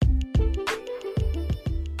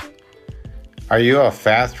Are you a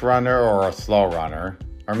fast runner or a slow runner?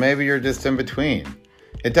 Or maybe you're just in between.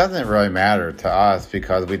 It doesn't really matter to us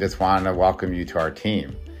because we just want to welcome you to our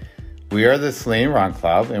team. We are the Celine Run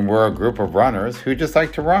Club, and we're a group of runners who just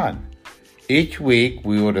like to run. Each week,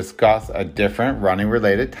 we will discuss a different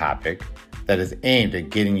running-related topic that is aimed at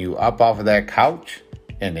getting you up off of that couch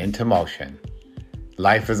and into motion.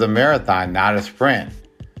 Life is a marathon, not a sprint.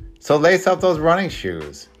 So lace up those running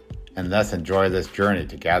shoes and let's enjoy this journey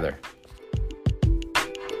together.